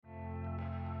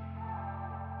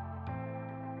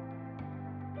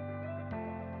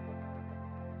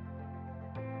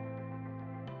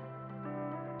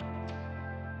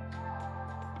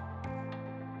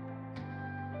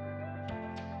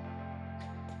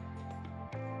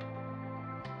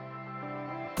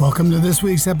Welcome to this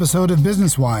week's episode of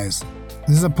Business Wise.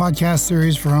 This is a podcast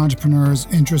series for entrepreneurs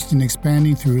interested in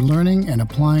expanding through learning and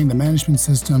applying the management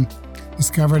system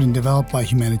discovered and developed by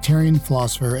humanitarian,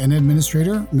 philosopher, and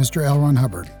administrator, Mr. L. Ron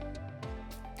Hubbard.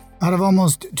 Out of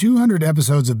almost 200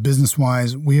 episodes of Business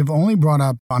Wise, we have only brought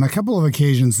up on a couple of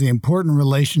occasions the important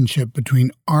relationship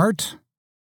between art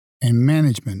and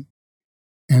management,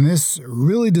 and this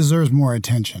really deserves more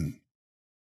attention.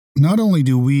 Not only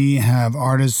do we have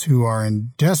artists who are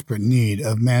in desperate need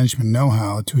of management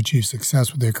know-how to achieve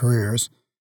success with their careers,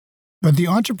 but the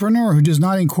entrepreneur who does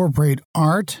not incorporate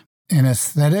art and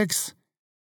aesthetics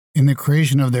in the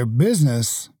creation of their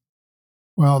business,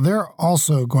 well, they're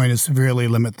also going to severely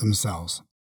limit themselves.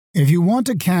 If you want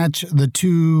to catch the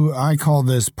two, I call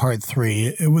this part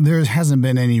 3, there hasn't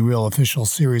been any real official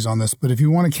series on this, but if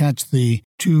you want to catch the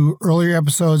 2 earlier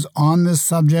episodes on this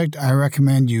subject, I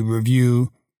recommend you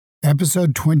review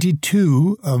Episode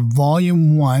 22 of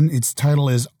Volume 1, its title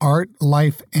is Art,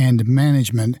 Life, and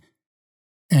Management,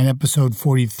 and Episode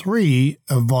 43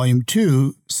 of Volume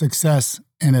 2, Success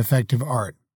and Effective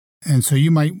Art. And so we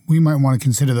might want to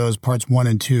consider those parts 1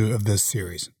 and 2 of this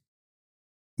series.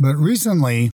 But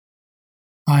recently,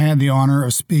 I had the honor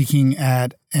of speaking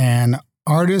at an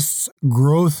Artists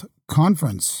Growth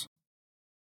Conference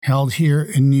held here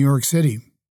in New York City,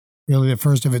 really the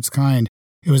first of its kind.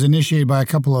 It was initiated by a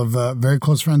couple of very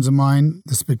close friends of mine,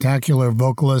 the spectacular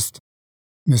vocalist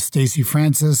Miss Stacey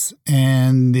Francis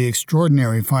and the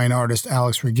extraordinary fine artist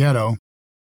Alex Rigetto.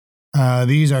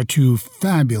 These are 2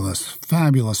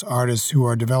 fabulous artists who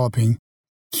are developing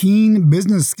keen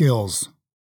business skills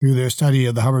through their study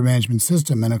of the Hubbard management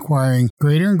system and acquiring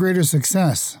greater and greater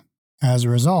success as a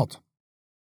result.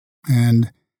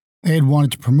 And they had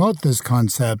wanted to promote this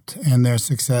concept and their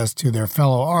success to their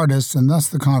fellow artists, and thus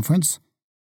the conference,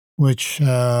 which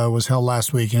was held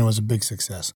last week, and it was a big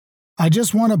success. I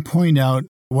just want to point out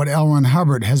what L. Ron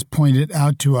Hubbard has pointed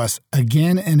out to us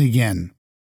again and again,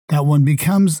 that one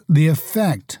becomes the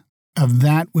effect of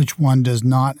that which one does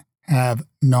not have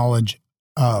knowledge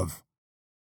of.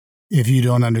 If you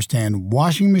don't understand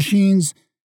washing machines,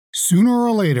 sooner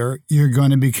or later, you're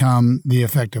going to become the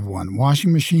effective one.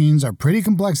 Washing machines are pretty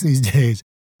complex these days,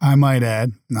 I might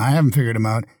add. I haven't figured them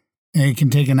out. And it can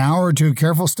take an hour or 2 of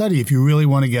careful study if you really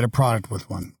want to get a product with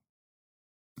one.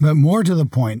 But more to the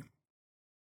point,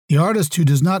 the artist who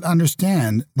does not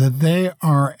understand that they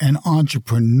are an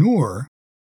entrepreneur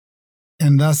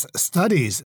and thus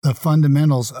studies the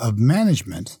fundamentals of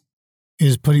management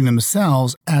is putting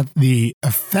themselves at the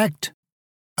effect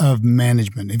of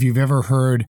management. If you've ever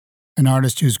heard an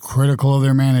artist who's critical of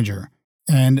their manager,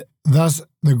 and thus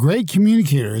the great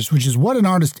communicators, which is what an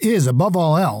artist is above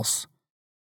all else,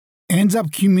 ends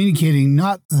up communicating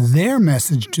not their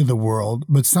message to the world,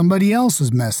 but somebody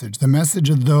else's message, the message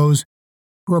of those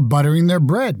who are buttering their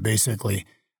bread, basically.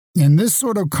 And this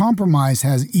sort of compromise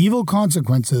has evil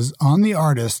consequences on the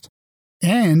artist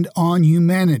and on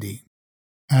humanity,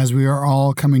 as we are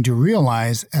all coming to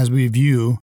realize as we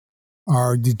view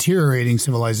our deteriorating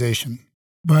civilization.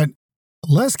 But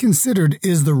less considered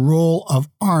is the role of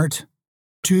art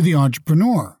to the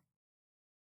entrepreneur.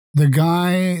 The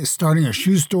guy starting a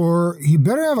shoe store, he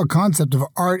better have a concept of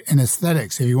art and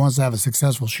aesthetics if he wants to have a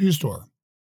successful shoe store.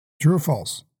 True or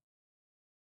false?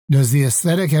 Does the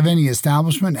aesthetic of any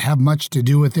establishment have much to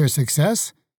do with their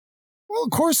success? Well, of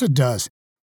course it does.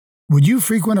 Would you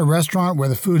frequent a restaurant where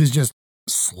the food is just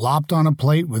slopped on a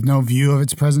plate with no view of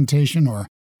its presentation, or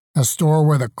a store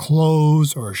where the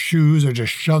clothes or shoes are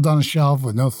just shoved on a shelf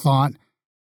with no thought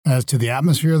as to the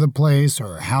atmosphere of the place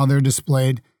or how they're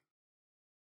displayed?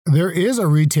 There is a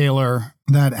retailer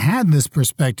that had this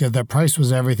perspective that price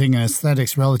was everything and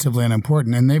aesthetics relatively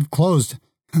unimportant, and they've closed.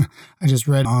 I just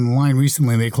read online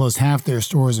recently they closed half their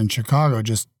stores in Chicago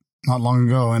just not long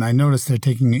ago, and I noticed they're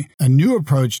taking a new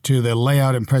approach to the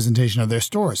layout and presentation of their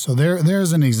stores. So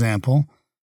there's an example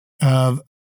of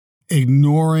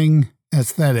ignoring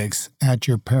aesthetics at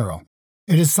your peril.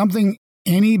 It is something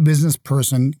any business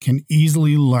person can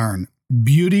easily learn.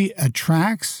 Beauty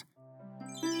attracts.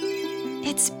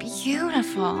 It's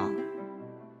beautiful.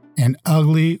 And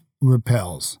ugly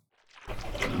repels.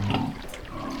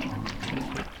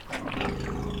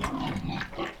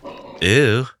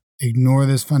 Ew. Ignore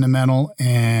this fundamental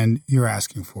and you're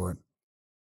asking for it.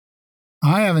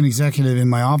 I have an executive in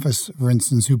my office, for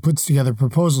instance, who puts together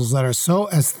proposals that are so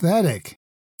aesthetic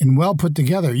and well put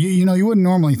together. You wouldn't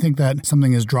normally think that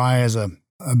something as dry as a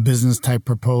business type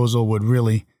proposal would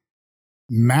really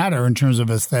matter in terms of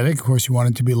aesthetic. Of course, you want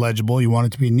it to be legible, you want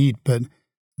it to be neat, but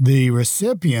the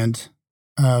recipient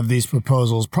of these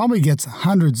proposals probably gets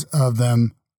hundreds of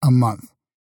them a month.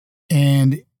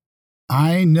 And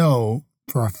I know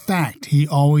for a fact he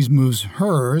always moves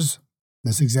hers,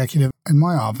 this executive in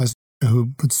my office,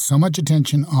 who puts so much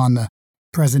attention on the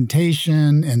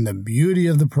presentation and the beauty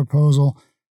of the proposal.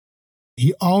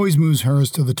 He always moves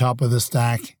hers to the top of the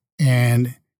stack,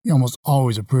 and he almost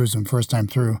always approves them first time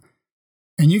through.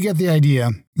 And you get the idea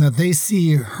that they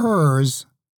see hers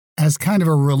as kind of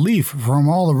a relief from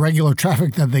all the regular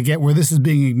traffic that they get where this is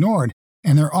being ignored,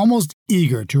 and they're almost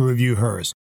eager to review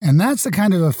hers. And that's the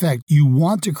kind of effect you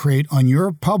want to create on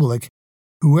your public,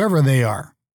 whoever they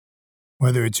are.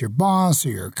 Whether it's your boss or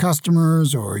your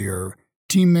customers or your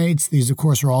teammates, these of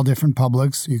course are all different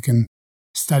publics. You can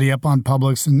study up on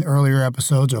publics in earlier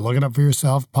episodes or look it up for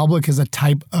yourself. Public is a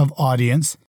type of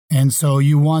audience, and so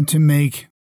you want to make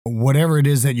whatever it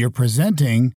is that you're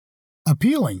presenting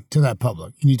appealing to that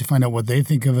public. You need to find out what they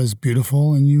think of as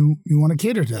beautiful, and you want to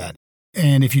cater to that.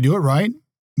 And if you do it right,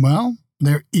 well,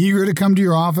 they're eager to come to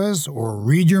your office or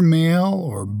read your mail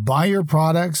or buy your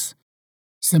products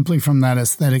simply from that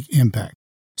aesthetic impact.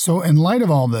 So in light of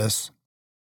all this,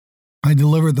 I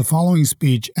delivered the following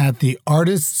speech at the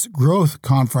Artists Growth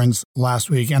Conference last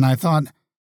week, and I thought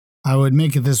I would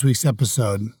make it this week's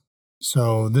episode.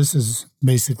 So this is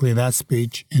basically that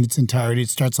speech in its entirety. It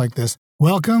starts like this.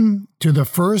 Welcome to the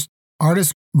first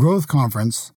Artist Growth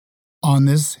Conference on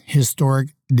this historic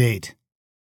date.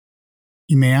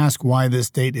 You may ask why this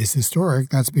date is historic.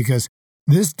 That's because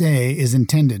this day is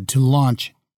intended to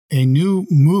launch a new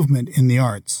movement in the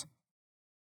arts,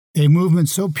 a movement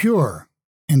so pure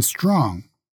and strong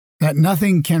that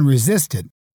nothing can resist it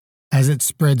as it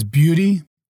spreads beauty,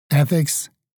 ethics,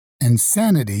 and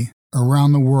sanity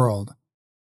around the world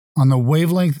on the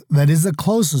wavelength that is the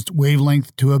closest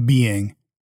wavelength to a being,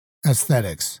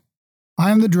 aesthetics. I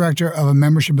am the director of a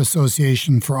membership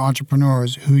association for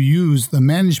entrepreneurs who use the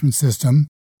management system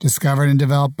discovered and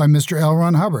developed by Mr. L.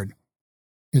 Ron Hubbard.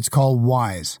 It's called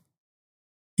WISE.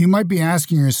 You might be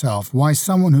asking yourself why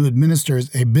someone who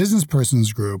administers a business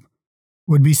person's group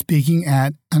would be speaking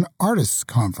at an artists'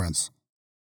 conference.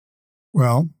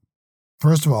 Well,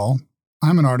 first of all,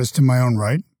 I'm an artist in my own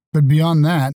right, but beyond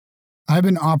that, I've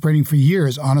been operating for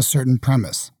years on a certain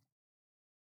premise.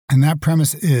 And that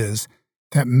premise is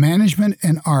that management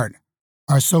and art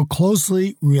are so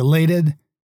closely related,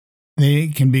 they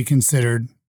can be considered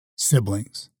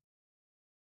siblings.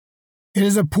 It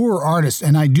is a poor artist,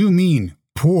 and I do mean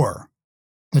poor,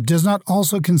 that does not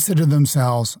also consider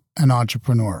themselves an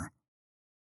entrepreneur.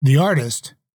 The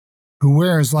artist, who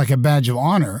wears like a badge of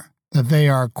honor that they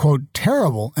are, quote,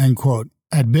 terrible, end quote,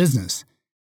 at business,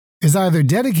 is either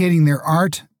dedicating their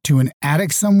art to an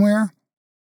attic somewhere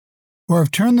or have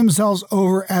turned themselves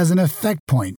over as an effect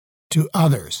point to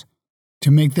others to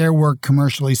make their work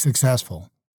commercially successful,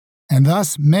 and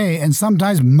thus may and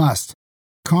sometimes must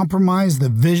compromise the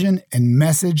vision and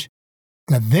message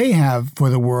that they have for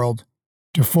the world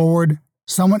to forward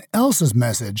someone else's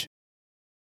message,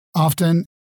 often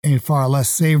a far less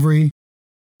savory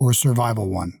or survival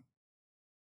one.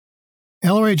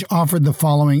 LRH offered the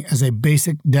following as a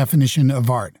basic definition of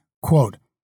art. Quote,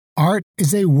 art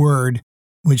is a word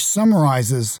which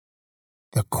summarizes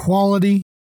the quality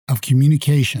of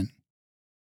communication.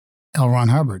 L. Ron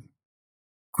Hubbard.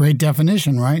 Great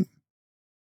definition, right?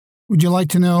 Would you like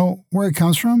to know where it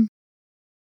comes from?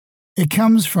 It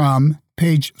comes from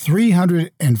page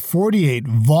 348,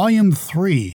 volume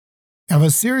 3 of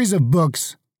a series of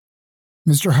books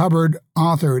Mr. Hubbard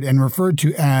authored and referred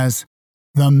to as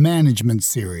the Management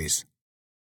Series.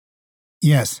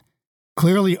 Yes,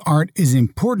 clearly art is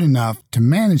important enough to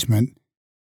management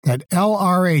that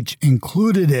LRH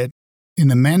included it in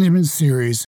the Management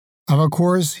Series of a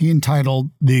course he entitled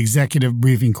the Executive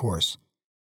Briefing Course.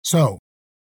 So,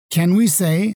 can we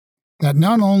say that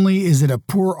not only is it a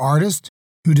poor artist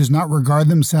who does not regard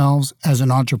themselves as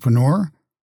an entrepreneur,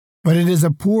 but it is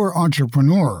a poor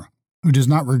entrepreneur who does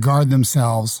not regard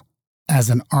themselves as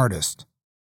an artist?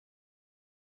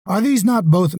 Are these not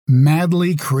both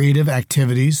madly creative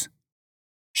activities?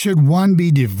 Should one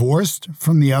be divorced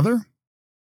from the other?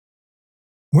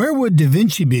 Where would Da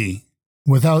Vinci be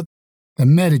without the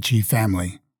Medici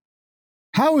family?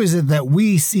 How is it that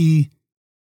we see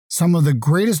some of the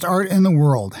greatest art in the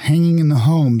world hanging in the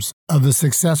homes of the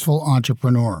successful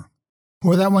entrepreneur,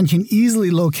 or that one can easily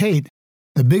locate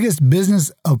the biggest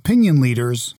business opinion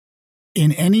leaders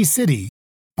in any city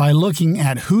by looking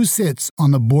at who sits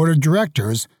on the board of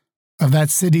directors of that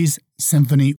city's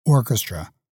symphony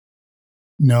orchestra?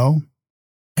 No,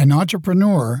 an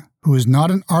entrepreneur who is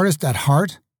not an artist at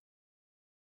heart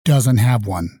doesn't have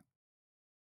one.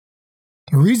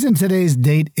 The reason today's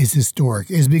date is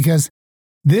historic is because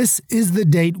this is the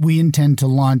date we intend to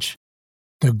launch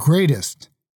the greatest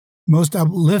most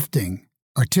uplifting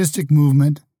artistic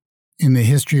movement in the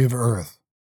history of Earth.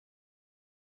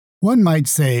 One might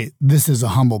say this is a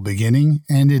humble beginning,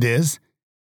 and it is.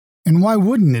 And why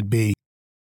wouldn't it be?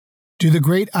 Do the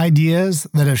great ideas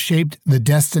that have shaped the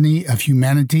destiny of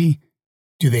humanity,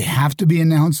 do they have to be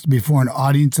announced before an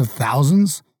audience of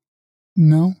thousands?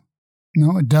 No,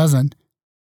 it doesn't.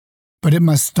 But it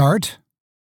must start,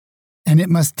 and it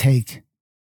must take,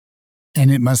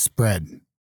 and it must spread.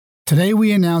 Today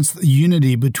we announce the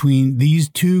unity between these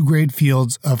two great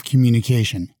fields of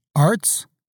communication, arts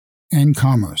and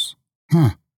commerce.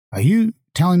 Are you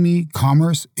telling me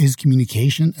commerce is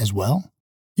communication as well?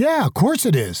 Yeah, of course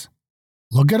it is.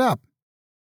 Look it up.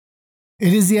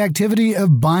 It is the activity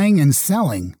of buying and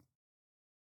selling.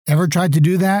 Ever tried to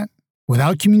do that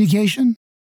without communication?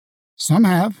 Some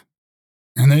have,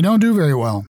 and they don't do very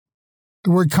well.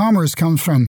 The word commerce comes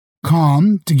from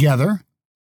com, together,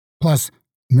 plus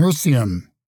mercium,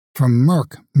 from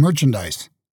merchandise.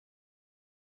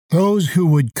 Those who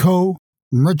would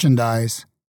co-merchandise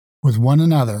with one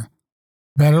another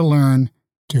better learn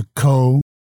to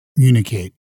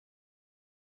communicate.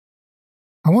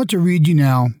 I want to read you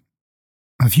now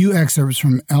a few excerpts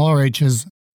from LRH's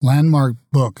landmark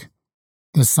book,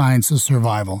 The Science of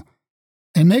Survival,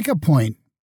 and make a point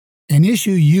and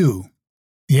issue you,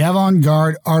 the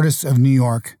avant-garde artists of New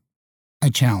York, a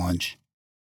challenge.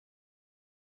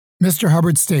 Mr.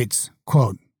 Hubbard states,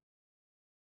 quote,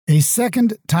 "A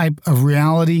second type of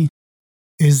reality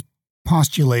is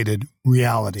postulated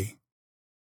reality,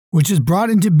 which is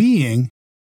brought into being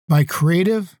by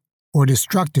creative or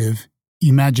destructive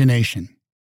imagination.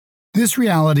 This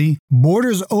reality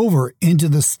borders over into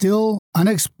the still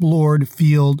unexplored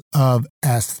field of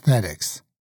aesthetics.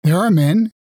 There are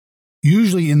men,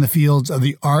 usually in the fields of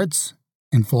the arts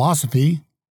and philosophy,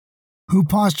 who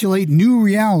postulate new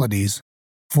realities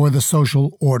for the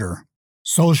social order.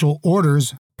 Social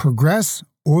orders progress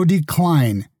or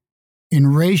decline in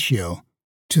ratio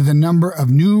to the number of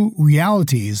new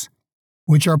realities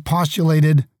which are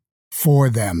postulated for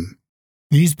them.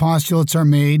 These postulates are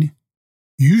made,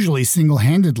 usually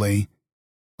single-handedly,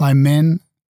 by men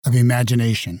of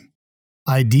imagination.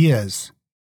 Ideas,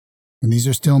 and these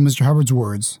are still Mr. Hubbard's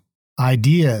words,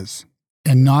 ideas,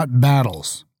 and not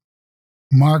battles,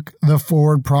 mark the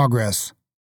forward progress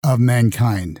of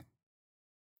mankind.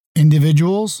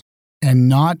 Individuals, and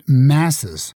not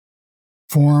masses,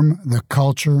 form the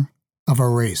culture of a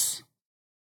race.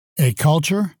 A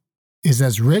culture is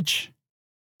as rich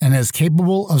and as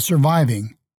capable of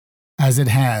surviving as it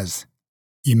has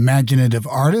imaginative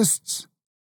artists,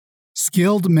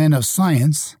 skilled men of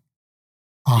science,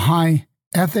 a high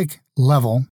ethic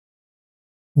level,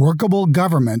 workable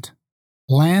government,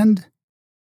 land,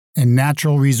 and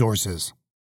natural resources,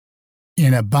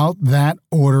 in about that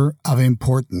order of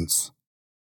importance."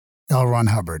 L. Ron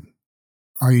Hubbard.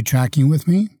 Are you tracking with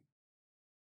me?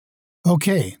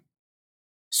 Okay,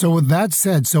 so with that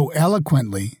said so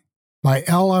eloquently by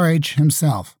LRH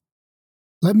himself,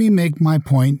 let me make my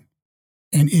point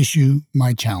and issue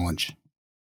my challenge.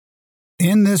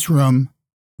 In this room,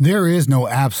 there is no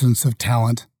absence of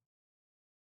talent.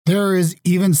 There is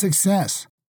even success.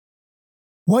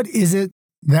 What is it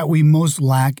that we most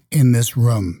lack in this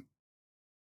room?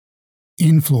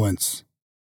 Influence.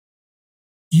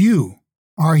 You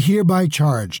are hereby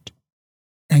charged,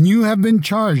 and you have been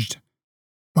charged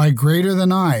by greater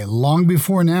than I long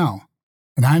before now,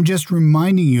 and I'm just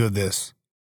reminding you of this.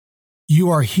 You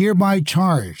are hereby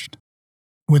charged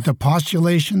with the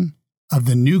postulation of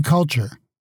the new culture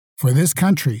for this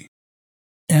country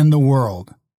and the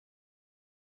world.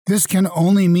 This can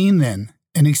only mean, then,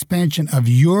 an expansion of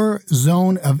your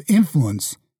zone of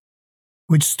influence,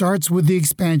 which starts with the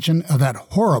expansion of that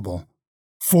horrible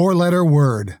four-letter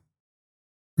word,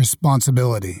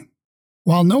 responsibility.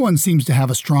 While no one seems to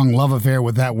have a strong love affair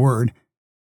with that word,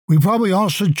 we probably all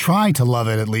should try to love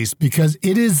it at least, because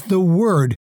it is the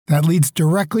word that leads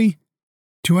directly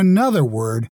to another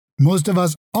word most of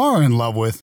us are in love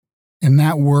with, and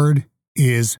that word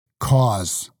is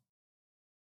cause.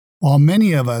 While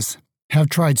many of us have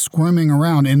tried squirming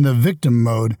around in the victim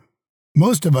mode,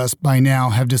 most of us by now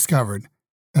have discovered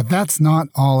that that's not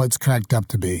all it's cracked up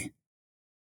to be.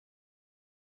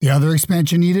 The other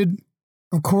expansion needed,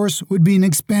 of course, would be an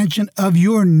expansion of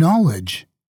your knowledge.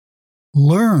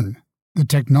 Learn the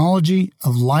technology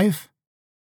of life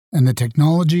and the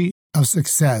technology of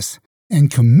success, and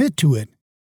commit to it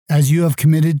as you have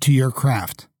committed to your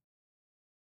craft.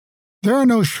 There are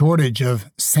no shortage of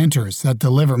centers that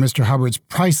deliver Mr. Hubbard's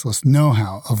priceless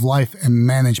know-how of life and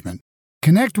management.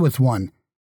 Connect with one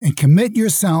and commit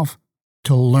yourself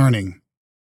to learning.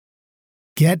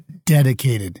 Get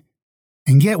dedicated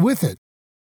and get with it.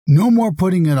 No more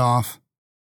putting it off.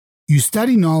 You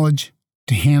study knowledge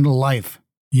to handle life.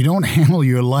 You don't handle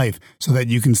your life so that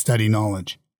you can study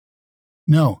knowledge.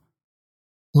 No.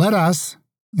 Let us,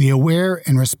 the aware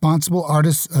and responsible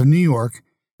artists of New York,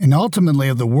 and ultimately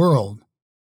of the world,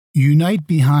 unite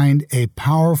behind a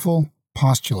powerful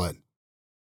postulate.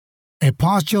 A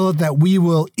postulate that we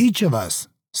will, each of us,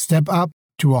 step up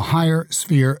to a higher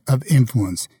sphere of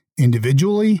influence,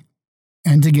 individually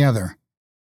and together,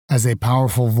 as a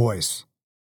powerful voice.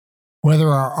 Whether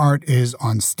our art is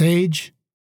on stage,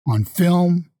 on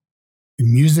film,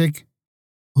 in music,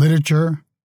 literature,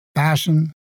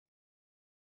 fashion,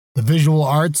 the visual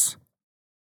arts,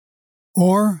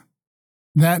 or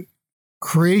that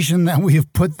creation that we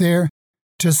have put there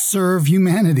to serve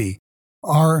humanity,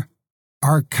 our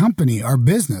company, our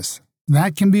business,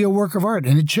 that can be a work of art,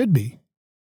 and it should be.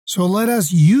 So let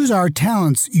us use our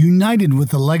talents united with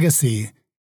the legacy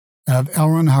of L.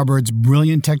 Ron Hubbard's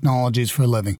brilliant technologies for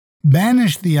living.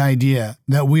 Banish the idea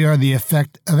that we are the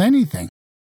effect of anything.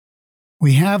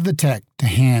 We have the tech to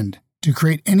hand to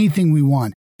create anything we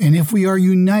want, and if we are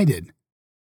united,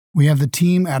 we have the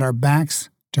team at our backs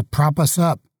to prop us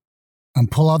up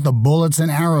and pull out the bullets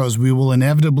and arrows we will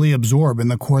inevitably absorb in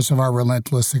the course of our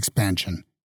relentless expansion.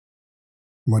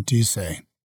 What do you say?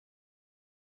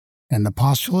 And the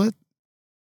postulate?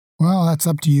 Well, that's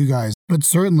up to you guys, but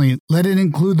certainly let it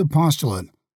include the postulate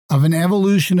of an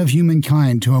evolution of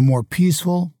humankind to a more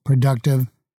peaceful, productive,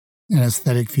 and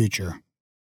aesthetic future.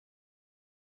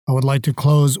 I would like to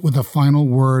close with a final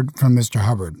word from Mr.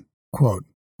 Hubbard. Quote,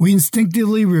 "We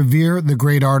instinctively revere the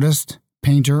great artist,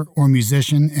 painter, or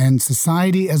musician, and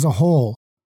society as a whole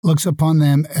looks upon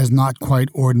them as not quite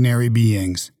ordinary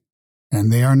beings.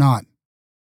 And they are not.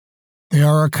 They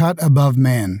are a cut above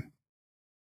man.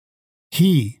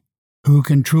 He who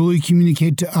can truly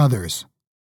communicate to others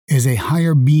is a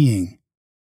higher being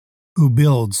who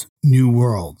builds new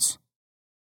worlds."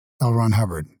 L. Ron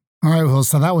Hubbard. All right, well,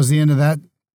 so that was the end of that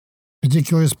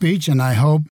particular speech, and I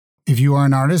hope if you are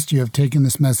an artist, you have taken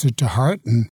this message to heart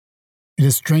and it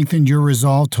has strengthened your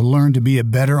resolve to learn to be a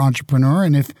better entrepreneur.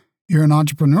 And if you're an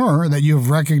entrepreneur, that you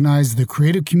have recognized the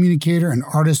creative communicator and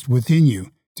artist within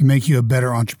you to make you a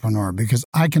better entrepreneur, because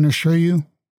I can assure you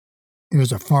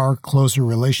there's a far closer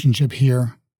relationship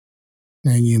here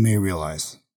than you may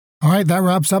realize. All right, that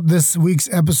wraps up this week's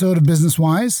episode of Business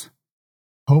Wise.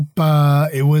 Hope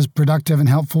it was productive and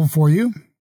helpful for you.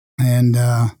 And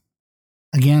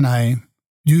again, I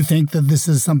do think that this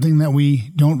is something that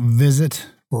we don't visit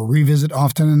or revisit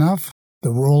often enough,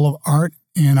 the role of art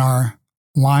in our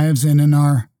lives and in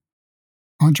our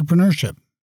entrepreneurship.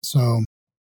 So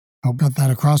I got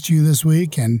that across to you this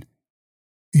week. And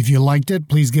if you liked it,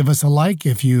 please give us a like.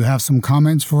 If you have some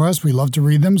comments for us, we love to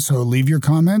read them. So leave your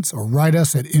comments or write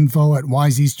us at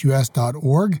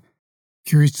info@wiseeastus.org.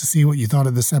 Curious to see what you thought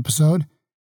of this episode.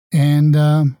 And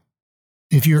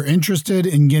if you're interested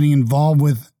in getting involved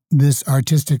with this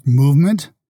artistic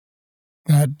movement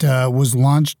that was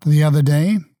launched the other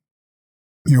day,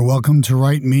 you're welcome to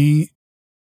write me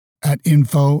at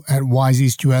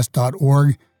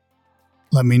info@wiseeastus.org.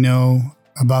 Let me know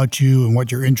about you and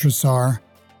what your interests are,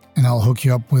 and I'll hook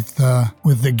you up with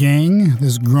the gang,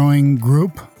 this growing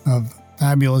group of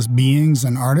fabulous beings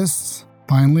and artists.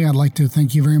 Finally, I'd like to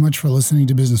thank you very much for listening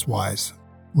to Business Wise.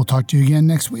 We'll talk to you again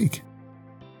next week.